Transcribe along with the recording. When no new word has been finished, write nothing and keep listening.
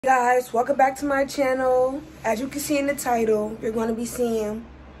Guys, welcome back to my channel. As you can see in the title, you're going to be seeing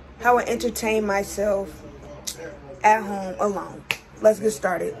how I entertain myself at home alone. Let's get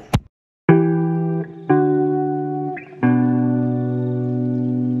started.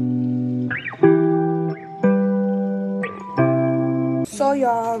 So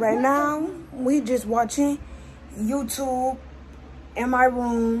y'all, right now we just watching YouTube in my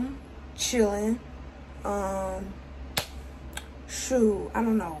room, chilling. Shoot, I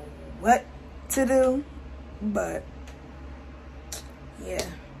don't know what to do, but yeah.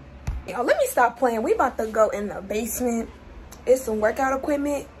 Yo, let me stop playing. We about to go in the basement. It's some workout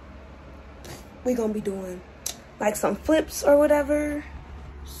equipment. We gonna be doing like some flips or whatever.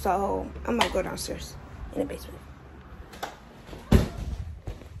 So I'm gonna go downstairs in the basement.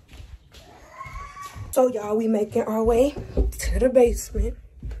 So y'all, we making our way to the basement.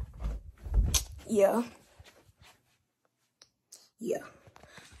 Yeah.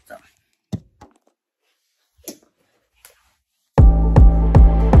 So.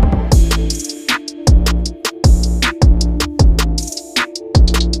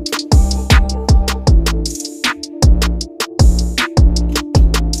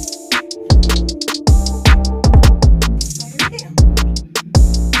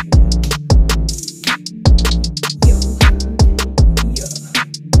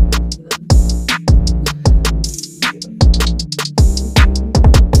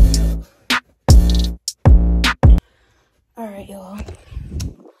 Alright, y'all.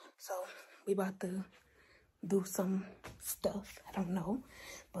 So we about to do some stuff. I don't know,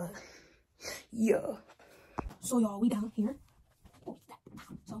 but yeah. So y'all, we down here. Oh,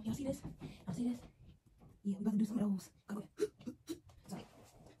 so y'all see this? Y'all see this? Yeah, we about to do some of those. Go ahead. So,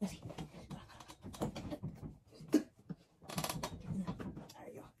 let's see.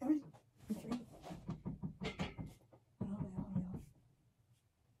 Alright, y'all. Ready? Okay, ready?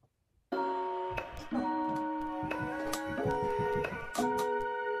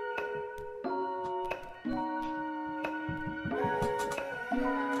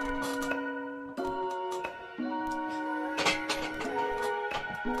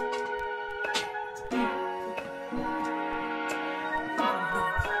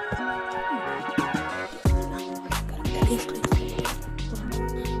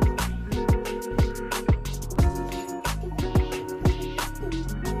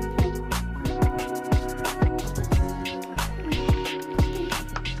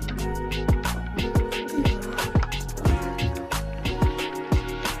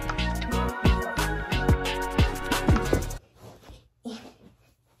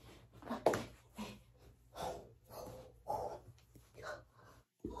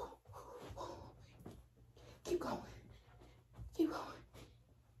 Keep going.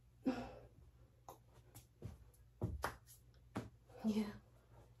 Yeah.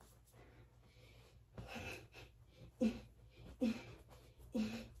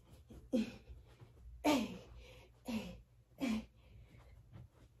 Hey.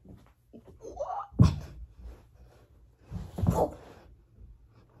 Oh.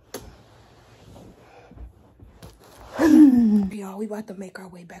 Y'all, we about to make our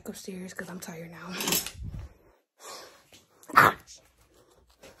way back upstairs because I'm tired now.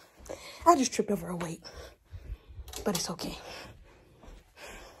 I just tripped over a weight, but it's okay.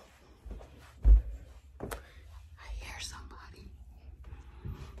 I hear somebody.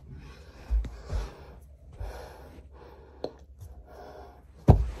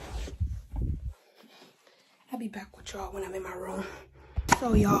 I'll be back with y'all when I'm in my room.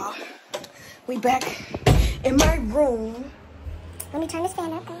 So y'all, we back in my room. Let me turn this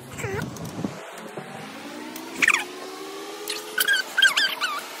fan up.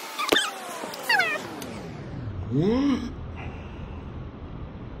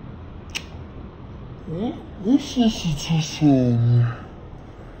 Let's listen to some,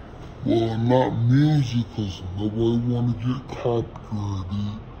 well, not music, because nobody want to get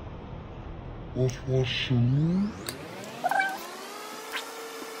copyrighted. Let's watch some.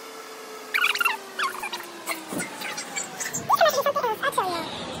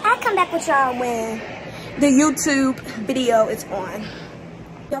 I'll come back with y'all when the YouTube video is on.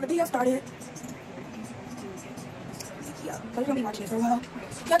 Y'all, the video started. Yeah, so we're gonna be watching this for a while.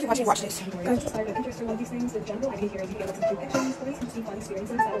 Y'all can watch this. Pinterest or one of these things, the general idea here is you be able to do pictures, place, and see fun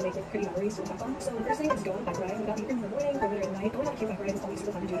experiences that will make it pretty memories to have fun. So the first thing is go on a bike ride. Without you in the morning or later at night. Going on a cute bike ride is always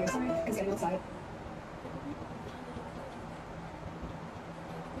super fun to do during summer because getting outside.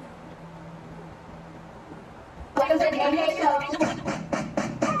 Welcome to the NBA show.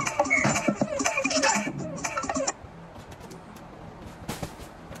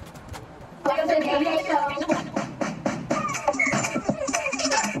 Welcome to the NBA show.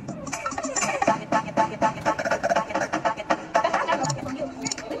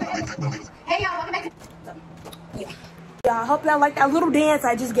 hope y'all like that little dance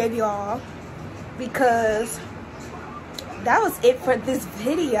I just gave y'all, because that was it for this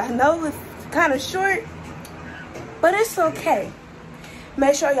video. I know it's kind of short, but it's okay.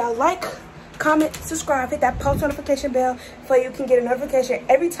 Make sure y'all like, comment, subscribe, hit that post notification bell so you can get a notification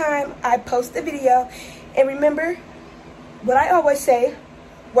every time I post a video. And remember what I always say,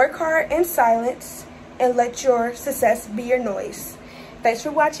 work hard in silence and let your success be your noise. Thanks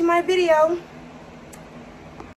for watching my video.